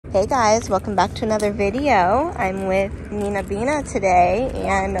Hey guys, welcome back to another video. I'm with Nina Bina today,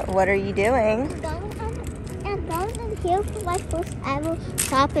 and what are you doing? I'm going in here for my first ever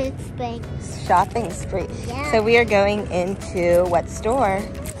shopping spree. Shopping spree. Yeah. So we are going into what store?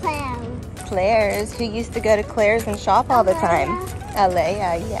 Claire's. Claire's. Who used to go to Claire's and shop all the time?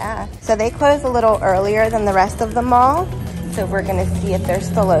 Laceymyalayah, yeah. So they close a little earlier than the rest of the mall. So we're gonna see if they're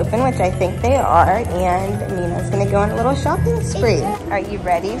still open, which I think they are, and Nina's gonna go on a little shopping spree. Are you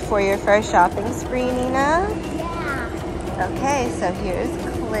ready for your first shopping spree, Nina? Yeah. Okay, so here's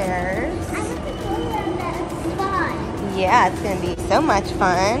Claire's. I want to go in the spot. Yeah, it's gonna be so much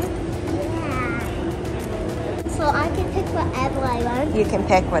fun. Yeah. So I can pick whatever I want. You can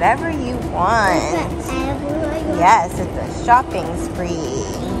pick whatever you want. Whatever I want. Yes, it's a shopping spree.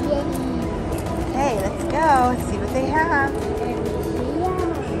 Yeah. Okay, let's go. Let's see what they have.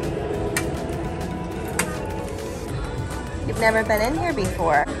 You've never been in here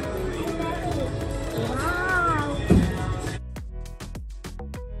before. Wow.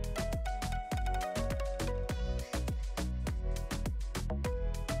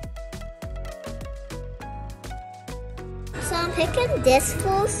 So I'm picking this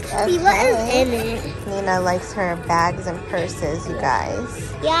first. See what is in it. Nina likes her bags and purses, you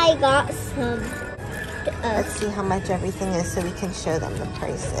guys. Yeah, I got some. Let's see how much everything is so we can show them the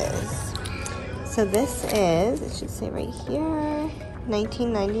prices. So this is, it should say right here,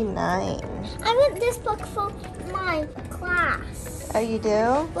 $19.99. I want this book for my class. Oh, you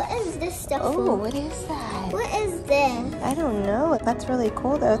do? What is this stuff Oh, for? what is that? What is this? I don't know. That's really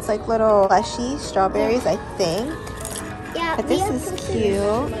cool though. It's like little plushy strawberries, I think. Yeah, But this is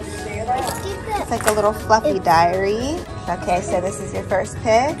cute. It's like a little fluffy diary. Okay, so this is your first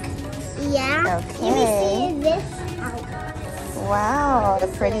pick. Yeah. Okay. Let me see this out. Wow, the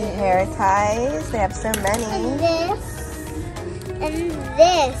pretty hair ties. They have so And many. this. And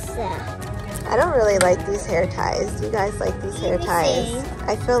this. I don't really like these hair ties. Do you guys like these hair ties?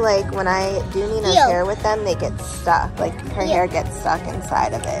 I feel like when I do Nina's hair with them, they get stuck. Like her hair gets stuck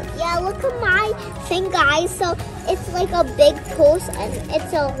inside of it. Yeah, look at my thing, guys. So it's like a big purse and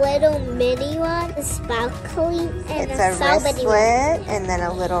it's a little mini one. It's sparkly and It's a wristlet and then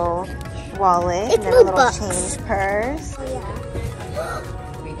a little wallet and then a little bucks. change purse.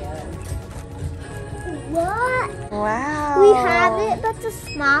 What? Wow. We have it, but the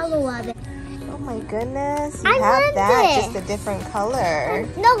smaller one. Oh my goodness. You I have want that, this. just a different color.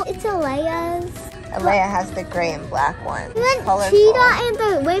 No, it's Alaiya's. Alaiya has the gray and black one. We want Colorful. cheetah and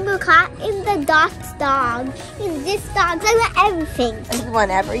the rainbow cat and the Dot's dog. And this dog. I want everything. You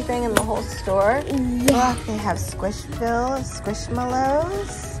want everything in the whole store? Yeah. Look, they have Squishville,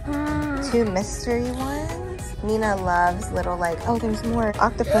 Squishmallows, 2 mystery ones. Nina loves little oh, there's more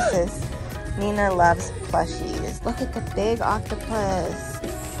octopuses. Nina loves plushies. Look at the big octopus.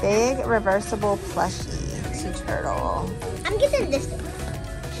 Big reversible plushie. Sea turtle. I'm getting this one.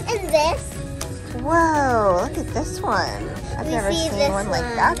 And this. Whoa, look at this one. I've We never see seen this one like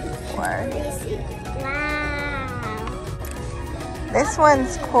one. that before. Wow. This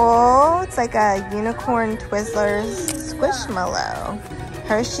one's cool. It's like a unicorn Twizzlers Squishmallow.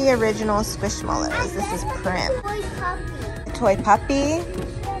 Hershey Original Squishmallows. This is Prim. Toy puppy.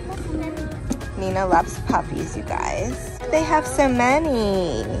 Nina loves puppies, you guys. They have so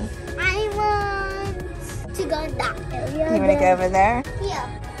many. I want to go in that area. You want to go over there? Yeah.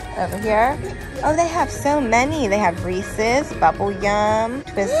 Over here? Oh, they have so many. They have Reese's, Bubble Yum,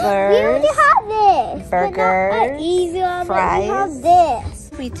 Twizzlers. We already have this. Burgers, fries. We have this.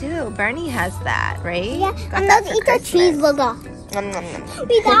 We do. Bernie has that, right? Yeah, Got I'm that going to for eat the Christmas. cheeseburger. Nom, nom, nom.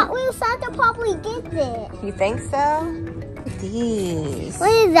 We got where Santa probably gets it. You think so? Look at these. What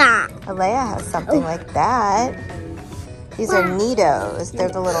is that? Alaiya has something like that. These are Neatos. They're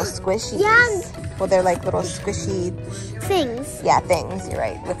the little squishies. Yeah. Well, they're like little squishy, Things. yeah, things. You're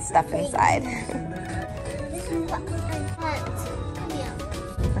right, with stuff inside. This is what I want. Come here.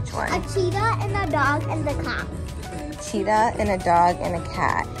 Which one? A cheetah and a dog and the cat. Cheetah and a dog and a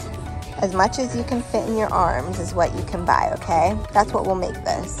cat. As much as you can fit in your arms is what you can buy, okay? That's what will make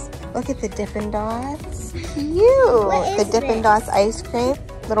this. Look at the Dippin' Dots. Cute. The Dippin' Dots ice cream.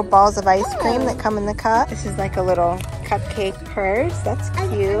 Little balls of ice cream that come in the cup. This is like a little cupcake purse. That's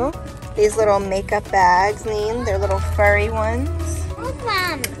cute. These little makeup bags, Neen. They're little furry ones. What's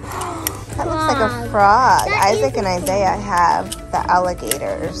that? That looks like a frog. That Isaac is and Isaiah have the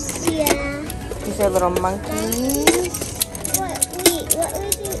alligators. Yeah. These are little monkeys. What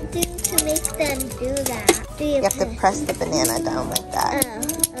would you do to make them do that? You have to press the banana down like that. Oh,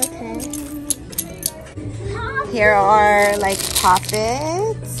 okay. Here are like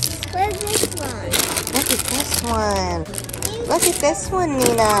poppets. Where's this one? Look at this one. Look at this one,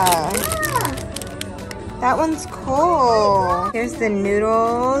 Nina. Yeah. That one's cool. Here's the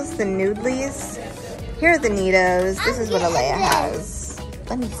noodles, the noodlies. Here are the Neatos. This is what Alea has.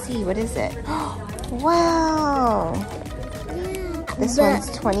 Let me see, what is it? Wow. Yeah. This one's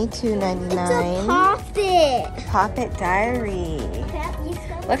 $22.99. It's a Pop-It. Pop-It Diary.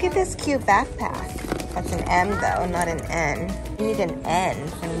 Look at this cute backpack. That's an M though, not an N. We need an N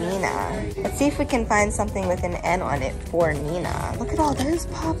for Nina. Let's see if we can find something with an N on it for Nina. Look at all those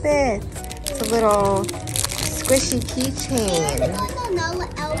Pop-Its. It's a little squishy keychain.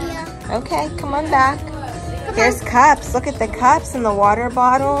 Okay, come on back. Here's cups. Look at the cups and the water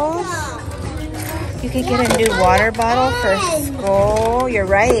bottles. You could get a new water bottle for school. You're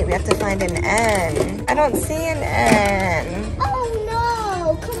right, we have to find an N. I don't see an N. Oh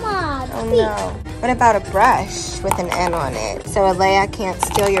no, come on. Oh no. What about a brush with an N on it? So Alea can't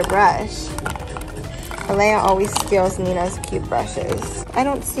steal your brush. Alea always steals Nina's cute brushes. I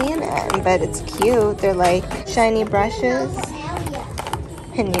don't see an N, but it's cute. They're like shiny brushes.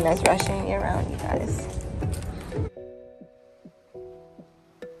 And Nina's rushing me around, you guys.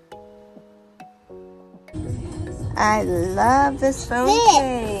 I love this phone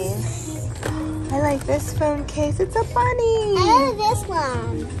case. I like this phone case. It's a bunny. I like this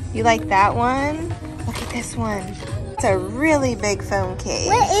one. You like that one? Look at this one. It's a really big phone case.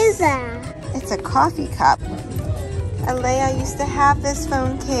 What is that? It's a coffee cup. Alea used to have this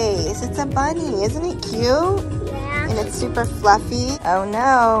phone case. It's a bunny. Isn't it cute? Yeah. And it's super fluffy. Oh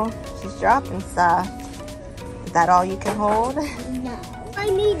no, she's dropping stuff. Is that all you can hold? No. I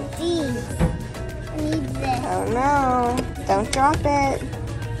need these. I need this. Oh no, don't drop it.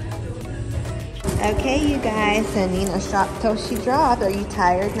 Okay, you guys, so Nina shopped till she dropped. Are you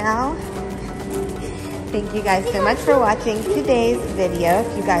tired now? Thank you guys so much for watching today's video.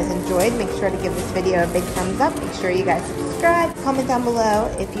 If you guys enjoyed, make sure to give this video a big thumbs up. Make sure you guys subscribe. Comment down below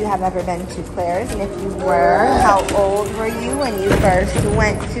if you have ever been to Claire's, and if you were, how old were you when you first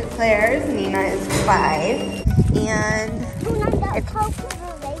went to Claire's? Nina is 5. And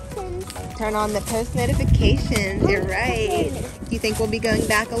turn on the post notifications. You're right. You think we'll be going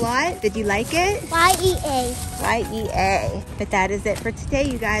back a lot? Did you like it? Y-E-A. Y-E-A. But that is it for today,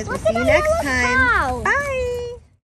 you guys. We'll see you next time. Bye.